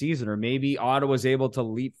week of the season, or maybe Ottawa's able to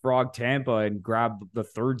leapfrog Tampa and grab the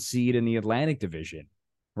third seed in the Atlantic Division,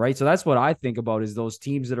 right? So that's what I think about is those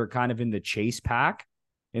teams that are kind of in the chase pack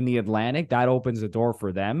in the Atlantic. That opens the door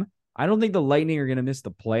for them. I don't think the Lightning are going to miss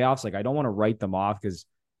the playoffs. Like I don't want to write them off because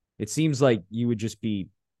it seems like you would just be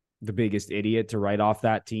the biggest idiot to write off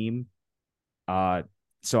that team.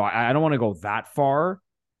 So I don't want to go that far,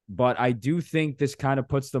 but I do think this kind of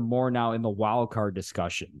puts them more now in the wild card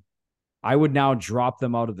discussion. I would now drop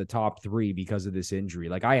them out of the top three because of this injury.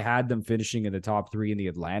 Like I had them finishing in the top three in the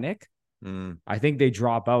Atlantic. I think they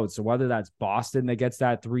drop out. So whether that's Boston that gets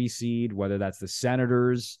that 3 seed, whether that's the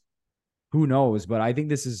Senators, who knows? But I think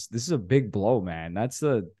this is a big blow, man.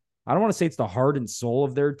 I don't want to say it's the heart and soul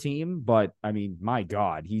of their team, but I mean, my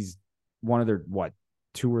God, he's one of their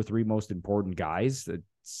 2 or 3 most important guys.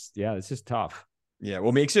 This is tough. Yeah,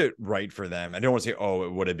 what makes it right for them? I don't want to say,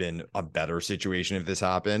 it would have been a better situation if this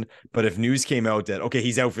happened, but if news came out that, okay,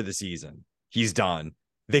 he's out for the season, he's done,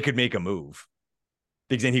 they could make a move.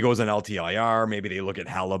 Because then he goes on LTIR, maybe they look at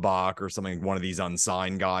Hellebuck or something, one of these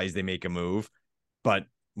unsigned guys, they make a move. But,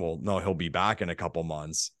 well, no, he'll be back in a couple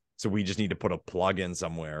months. So we just need to put a plug in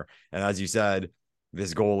somewhere. And as you said,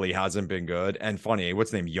 this goalie hasn't been good. And funny,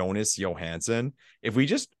 what's the name? Jonas Johansson. If we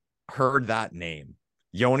just heard that name,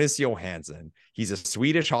 Jonas Johansson, he's a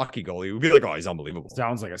Swedish hockey goalie, we'd be like, oh, he's unbelievable.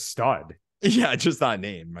 Sounds like a stud. Yeah, just that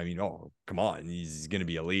name. I mean, oh, come on. He's going to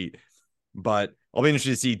be elite. But I'll be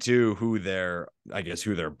interested to see, too, who their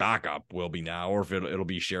backup will be now, or if it'll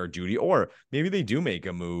be shared duty, or maybe they do make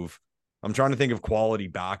a move I'm trying to think of quality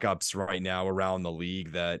backups right now around the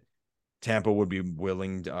league that Tampa would be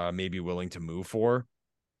willing, maybe willing to move for.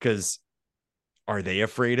 Because are they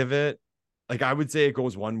afraid of it? Like, I would say it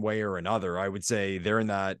goes one way or another. I would say they're in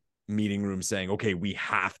that meeting room saying, okay, we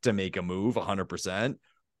have to make a move 100%,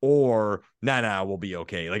 or nah, we'll be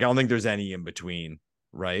okay. Like, I don't think there's any in between,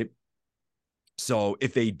 right? So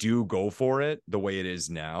if they do go for it the way it is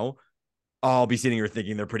now, I'll be sitting here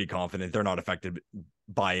thinking they're pretty confident they're not affected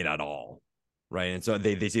by it at all. Right. And so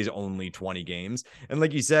they say it's only 20 games. And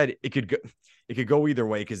like you said, it could go either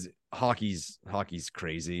way because hockey's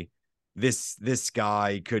crazy. This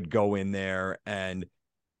guy could go in there and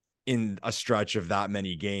in a stretch of that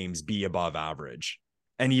many games be above average.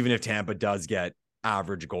 And even if Tampa does get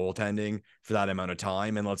average goaltending for that amount of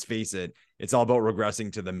time, and let's face it, it's all about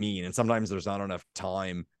regressing to the mean. And sometimes there's not enough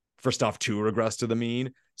time for stuff to regress to the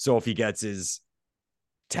mean. So if he gets his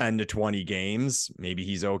 10 to 20 games, maybe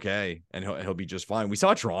he's okay and he'll be just fine. We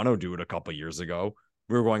saw Toronto do it a couple years ago.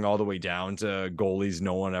 We were going all the way down to goalies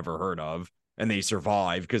no one ever heard of, and they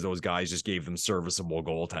survived because those guys just gave them serviceable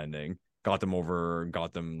goaltending, got them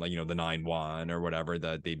like, the 9-1 or whatever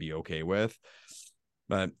that they'd be okay with.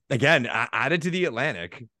 But again, added to the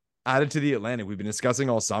Atlantic. We've been discussing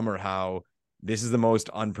all summer how this is the most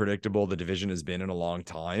unpredictable the division has been in a long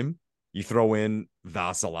time. You throw in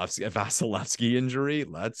Vasilevsky injury.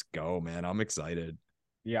 Let's go, man. I'm excited.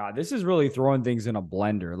 Yeah, this is really throwing things in a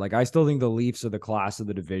blender. Like, I still think the Leafs are the class of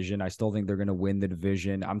the division. I still think they're going to win the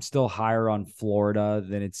division. I'm still higher on Florida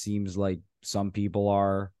than it seems like some people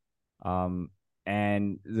are.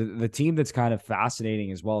 And the team that's kind of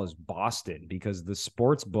fascinating as well is Boston, because the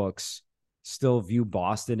sports books still view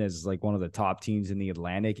Boston as like one of the top teams in the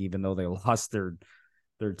Atlantic, even though they lost their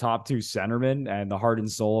top two centermen and the heart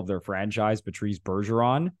and soul of their franchise, Patrice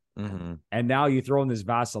Bergeron. Mm-hmm. And now you throw in this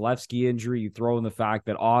Vasilevsky injury. You throw in the fact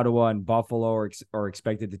that Ottawa and Buffalo are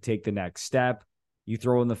expected to take the next step. You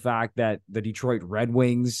throw in the fact that the Detroit Red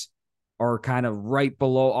Wings are kind of right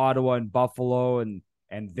below Ottawa and Buffalo, and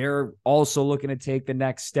they're also looking to take the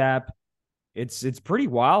next step. It's pretty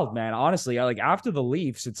wild, man. Honestly, like, after the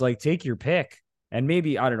Leafs, it's like, take your pick. And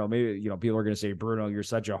maybe, I don't know, maybe, people are going to say, Bruno, you're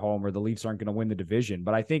such a homer, the Leafs aren't going to win the division.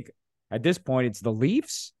 But I think at this point, it's the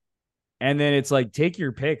Leafs. And then it's like, take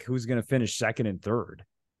your pick who's going to finish second and third.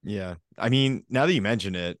 Yeah. I mean, now that you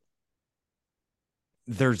mention it,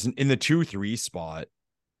 there's in the 2-3 spot,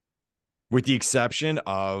 with the exception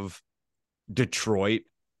of Detroit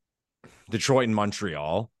and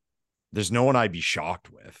Montreal, there's no one I'd be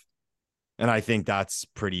shocked with. And I think that's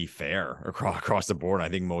pretty fair across the board. I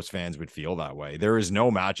think most fans would feel that way. There is no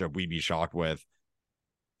matchup we'd be shocked with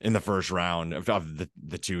in the first round of the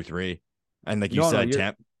 2-3. And like you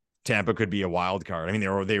said, Tampa could be a wild card. I mean,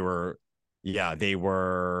 they were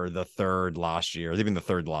the third last year. They've been the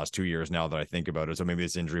third the last 2 years now that I think about it. So maybe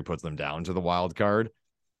this injury puts them down to the wild card.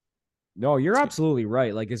 No, you're absolutely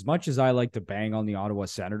right. Like, as much as I like to bang on the Ottawa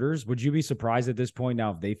Senators, would you be surprised at this point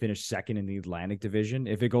now if they finish second in the Atlantic Division?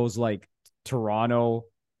 If it goes like Toronto,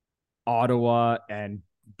 Ottawa, and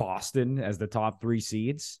Boston as the top three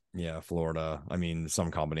seeds? Yeah, Florida. I mean,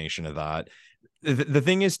 some combination of that. The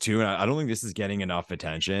thing is, too, and I don't think this is getting enough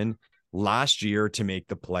attention. Last year, to make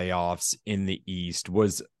the playoffs in the East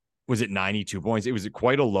was it 92 points? It was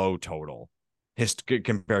quite a low total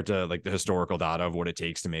compared to like the historical data of what it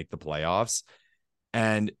takes to make the playoffs.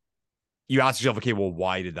 And you ask yourself, okay, well,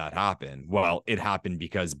 why did that happen? Well, it happened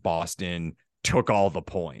because Boston took all the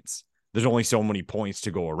points. There's only so many points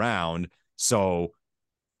to go around. So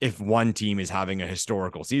if one team is having a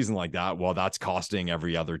historical season like that, well, that's costing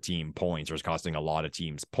every other team points, or it's costing a lot of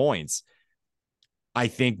teams points. I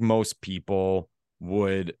think most people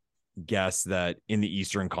would guess that in the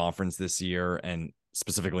Eastern Conference this year, and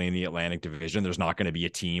specifically in the Atlantic Division, there's not going to be a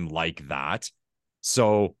team like that.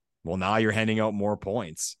 So, well, now you're handing out more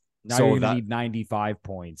points. Now you're going to need 95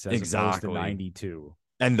 points as opposed to 92.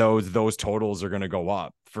 And those totals are going to go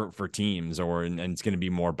up for teams, and it's going to be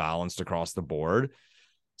more balanced across the board.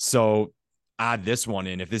 So add this one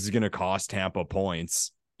in. If this is going to cost Tampa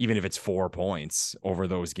points, even if it's 4 points over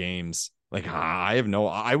those games, like, I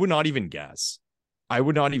would not even guess.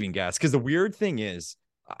 Because the weird thing is,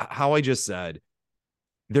 how I just said,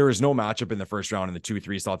 there is no matchup in the first round in the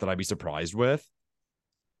 2-3 slot that I'd be surprised with.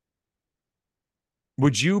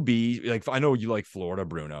 Would you be like, I know you like Florida,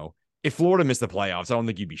 Bruno. If Florida missed the playoffs, I don't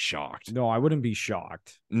think you'd be shocked. No, I wouldn't be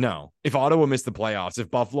shocked. No. If Ottawa missed the playoffs, if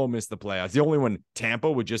Buffalo missed the playoffs, the only one,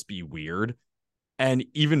 Tampa, would just be weird. And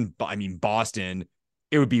even, I mean, Boston,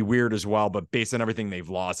 it would be weird as well. But based on everything they've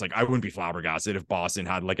lost, like, I wouldn't be flabbergasted if Boston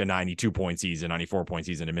had like a 92-point season, 94-point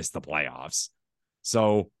season and missed the playoffs.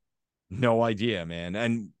 So No idea, man.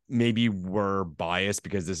 And maybe we're biased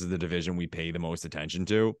because this is the division we pay the most attention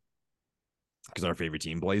to because our favorite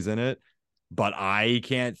team plays in it. But I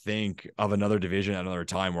can't think of another division at another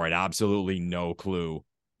time where I'd absolutely no clue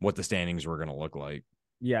what the standings were going to look like.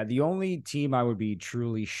 Yeah, the only team I would be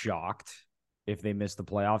truly shocked if they miss the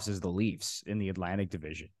playoffs is the Leafs in the Atlantic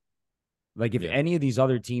Division. Like, if any of these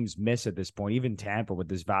other teams miss at this point, even Tampa with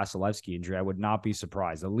this Vasilevsky injury, I would not be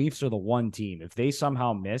surprised. The Leafs are the one team. If they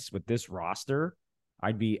somehow miss with this roster,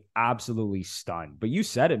 I'd be absolutely stunned. But you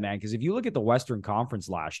said it, man, because if you look at the Western Conference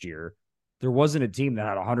last year, there wasn't a team that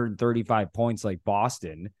had 135 points like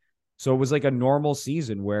Boston. So it was like a normal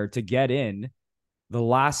season where to get in, the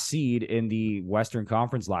last seed in the Western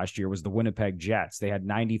Conference last year was the Winnipeg Jets. They had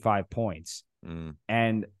 95 points.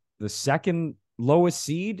 And the second lowest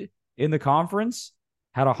seed in the conference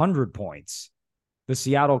had 100 points, the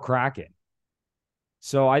Seattle Kraken.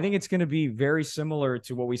 So I think it's going to be very similar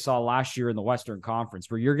to what we saw last year in the Western Conference,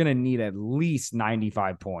 where you're going to need at least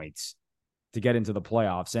 95 points to get into the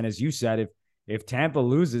playoffs. And as you said, if Tampa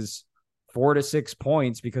loses 4 to 6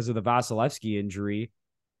 points because of the Vasilevsky injury,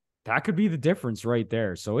 that could be the difference right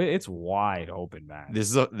there. So it's wide open, man.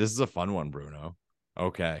 This is a fun one, Bruno.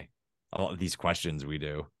 Okay. All these questions we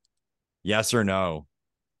do. Yes or no?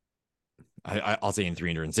 I'll say in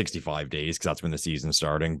 365 days because that's when the season's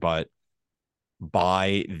starting. But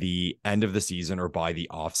by the end of the season or by the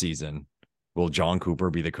off season, will John Cooper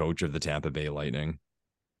be the coach of the Tampa Bay Lightning?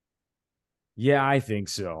 Yeah, I think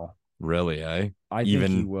so. Really, eh? I think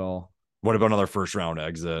he will. What about another first round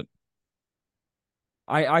exit?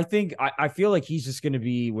 I think I feel like he's just going to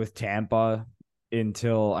be with Tampa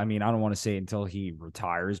until, I mean, I don't want to say until he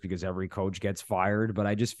retires because every coach gets fired, but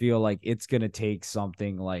I just feel like it's going to take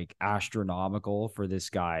something like astronomical for this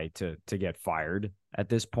guy to get fired at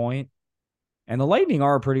this point. And the Lightning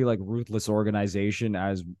are a pretty like ruthless organization,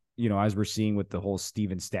 as you know, as we're seeing with the whole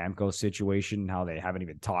Steven Stamkos situation, how they haven't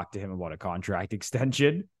even talked to him about a contract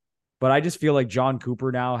extension. But I just feel like John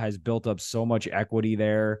Cooper now has built up so much equity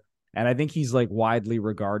there. And I think he's like widely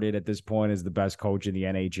regarded at this point as the best coach in the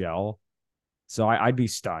NHL. So I'd be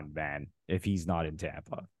stunned, man, if he's not in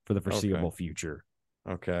Tampa for the foreseeable future.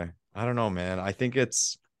 Okay. I don't know, man. I think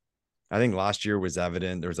last year was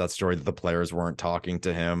evident. There was that story that the players weren't talking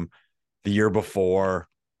to him. The year before,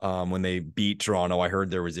 when they beat Toronto, I heard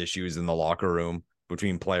there was issues in the locker room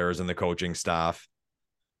between players and the coaching staff.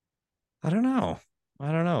 I don't know.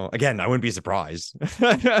 Again, I wouldn't be surprised.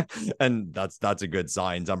 And that's a good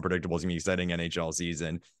sign. It's unpredictable. It's going to be an exciting NHL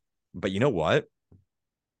season. But you know what?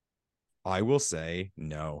 I will say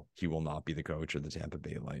no, he will not be the coach of the Tampa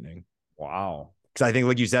Bay Lightning. Wow. Because I think,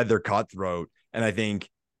 like you said, they're cutthroat. And I think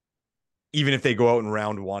even if they go out in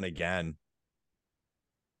round one again,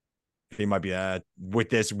 they might be with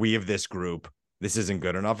this, we have this group. This isn't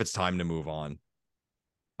good enough. It's time to move on.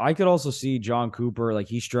 I could also see John Cooper, like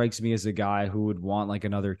he strikes me as a guy who would want like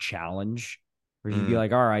another challenge where he'd be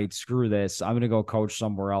like, all right, screw this. I'm going to go coach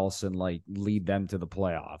somewhere else and like lead them to the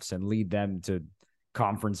playoffs and lead them to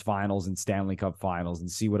conference finals and Stanley Cup finals and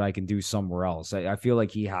see what I can do somewhere else. I feel like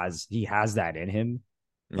he has that in him,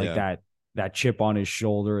 like that chip on his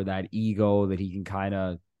shoulder, that ego that he can kind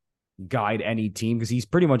of guide any team because he's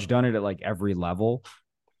pretty much done it at like every level.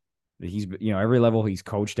 He's, you know, every level he's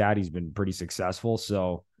coached at, he's been pretty successful.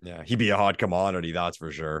 So yeah, he'd be a hot commodity, that's for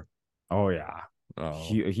sure. Oh yeah,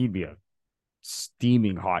 he'd be a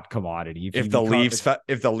steaming hot commodity. If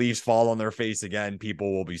the Leafs fall on their face again,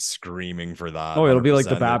 people will be screaming for that. Oh, it'll be like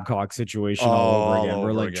the Babcock situation all over again.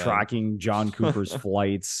 We're like tracking John Cooper's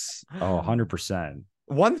flights. 100%.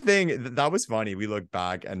 One thing that was funny, we look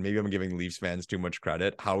back and maybe I'm giving Leafs fans too much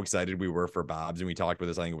credit, how excited we were for Babs. And we talked about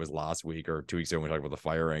this, I think it was last week or 2 weeks ago when we talked about the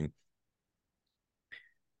firing.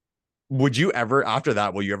 Would you ever, after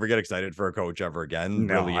that, will you ever get excited for a coach ever again?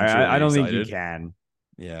 No, really I don't think you can.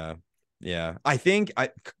 Yeah. Yeah. I think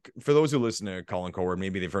for those who listen to Colin Coward,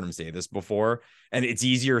 maybe they've heard him say this before, and it's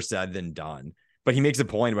easier said than done. But he makes a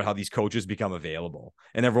point about how these coaches become available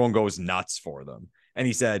and everyone goes nuts for them. And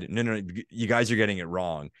he said, no, you guys are getting it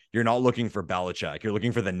wrong. You're not looking for Belichick. You're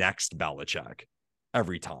looking for the next Belichick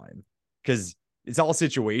every time. Because it's all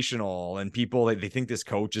situational and people, they think this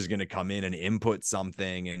coach is going to come in and input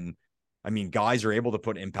something. And I mean, guys are able to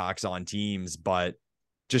put impacts on teams, but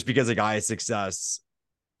just because a guy has success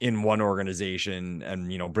in one organization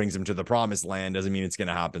and, you know, brings him to the promised land doesn't mean it's going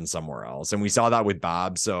to happen somewhere else. And we saw that with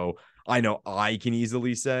Bab. So I know I can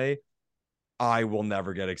easily say I will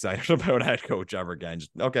never get excited about head coach ever again.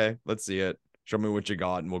 Just, okay, let's see it. Show me what you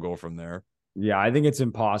got and we'll go from there. Yeah, I think it's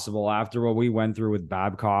impossible after what we went through with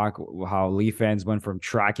Babcock, how Leaf fans went from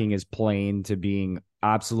tracking his plane to being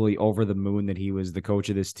absolutely over the moon that he was the coach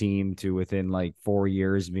of this team to within like 4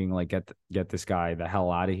 years being like, get this guy the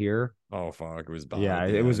hell out of here. Oh, fuck. It was bad Yeah,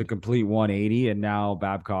 at the it was a end. complete 180. And now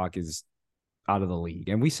Babcock is out of the league.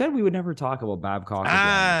 And we said we would never talk about Babcock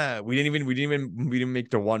again. We didn't make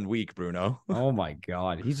the 1 week, Bruno. Oh my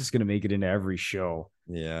God. He's just gonna make it into every show.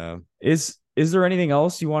 Yeah. Is there anything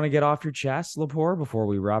else you want to get off your chest, Lepore, before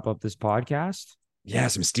we wrap up this podcast? Yeah,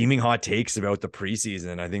 some steaming hot takes about the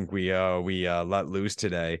preseason. I think we let loose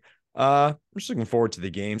today. I'm just looking forward to the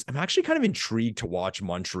games. I'm actually kind of intrigued to watch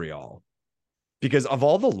Montreal because of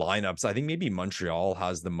all the lineups, I think maybe Montreal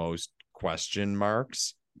has the most question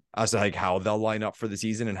marks as to like how they'll line up for the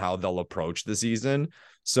season and how they'll approach the season.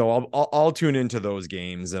 So I'll tune into those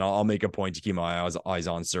games and I'll make a point to keep my eyes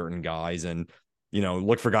on certain guys and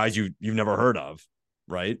look for guys you've never heard of,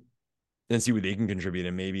 right? And see what they can contribute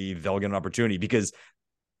and maybe they'll get an opportunity because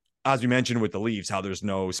as we mentioned with the Leafs, how there's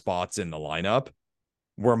no spots in the lineup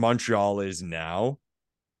where Montreal is now.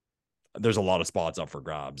 There's a lot of spots up for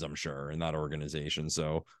grabs, I'm sure, in that organization.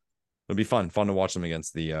 So it'll be fun to watch them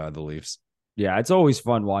against the Leafs. Yeah, it's always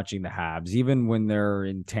fun watching the Habs, even when they're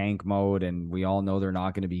in tank mode and we all know they're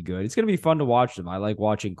not going to be good. It's going to be fun to watch them. I like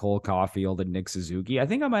watching Cole Caulfield and Nick Suzuki. I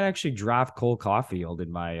think I might actually draft Cole Caulfield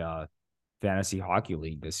in my fantasy hockey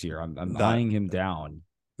league this year. I'm eyeing him down.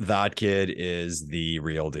 That kid is the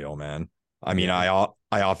real deal, man. I mean, I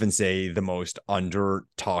often say the most under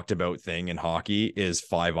talked about thing in hockey is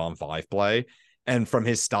 5-on-5 play. And from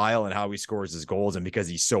his style and how he scores his goals, and because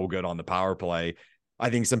he's so good on the power play, I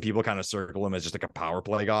think some people kind of circle him as just like a power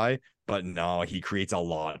play guy, but no, he creates a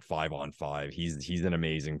lot 5-on-5. He's an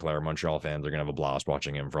amazing player. Montreal fans are gonna have a blast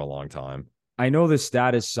watching him for a long time. I know the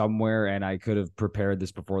stat is somewhere, and I could have prepared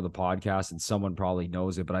this before the podcast, and someone probably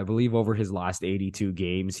knows it, but I believe over his last 82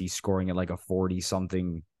 games, he's scoring at like a 40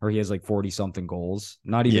 something, or he has like 40 something goals.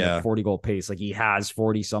 Not even a 40 goal pace. Like he has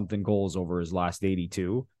 40 something goals over his last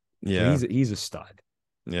 82. Yeah. So he's a stud.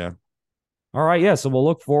 Yeah. All right. Yeah. So we'll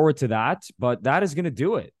look forward to that. But that is going to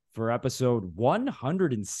do it for episode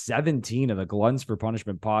 117 of the Gluns for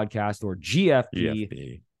Punishment podcast, or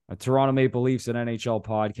GFP. A Toronto Maple Leafs and NHL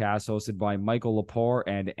podcast hosted by Michael Lepore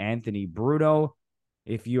and Anthony Bruno.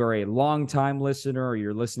 If you are a longtime listener or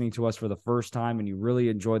you're listening to us for the first time and you really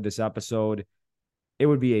enjoyed this episode, it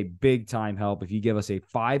would be a big time help if you give us a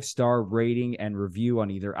 5-star rating and review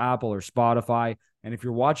on either Apple or Spotify. And if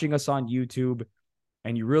you're watching us on YouTube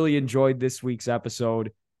and you really enjoyed this week's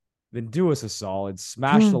episode, then do us a solid.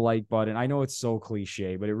 Smash the like button. I know it's so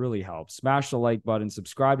cliche, but it really helps. Smash the like button,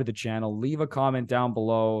 subscribe to the channel, leave a comment down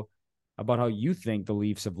below about how you think the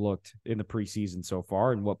Leafs have looked in the preseason so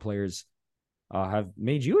far and what players have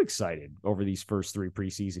made you excited over these first 3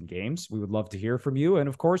 preseason games. We would love to hear from you. And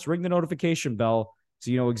of course, ring the notification bell so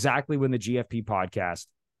you know exactly when the GFP podcast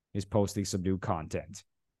is posting some new content.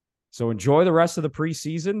 So enjoy the rest of the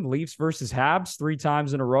preseason. Leafs versus Habs 3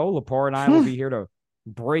 times in a row. Lepore and I will be here to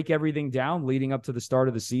break everything down leading up to the start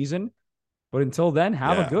of the season. But until then,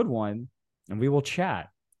 have a good one, and we will chat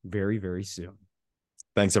very, very soon.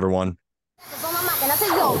 Thanks, everyone.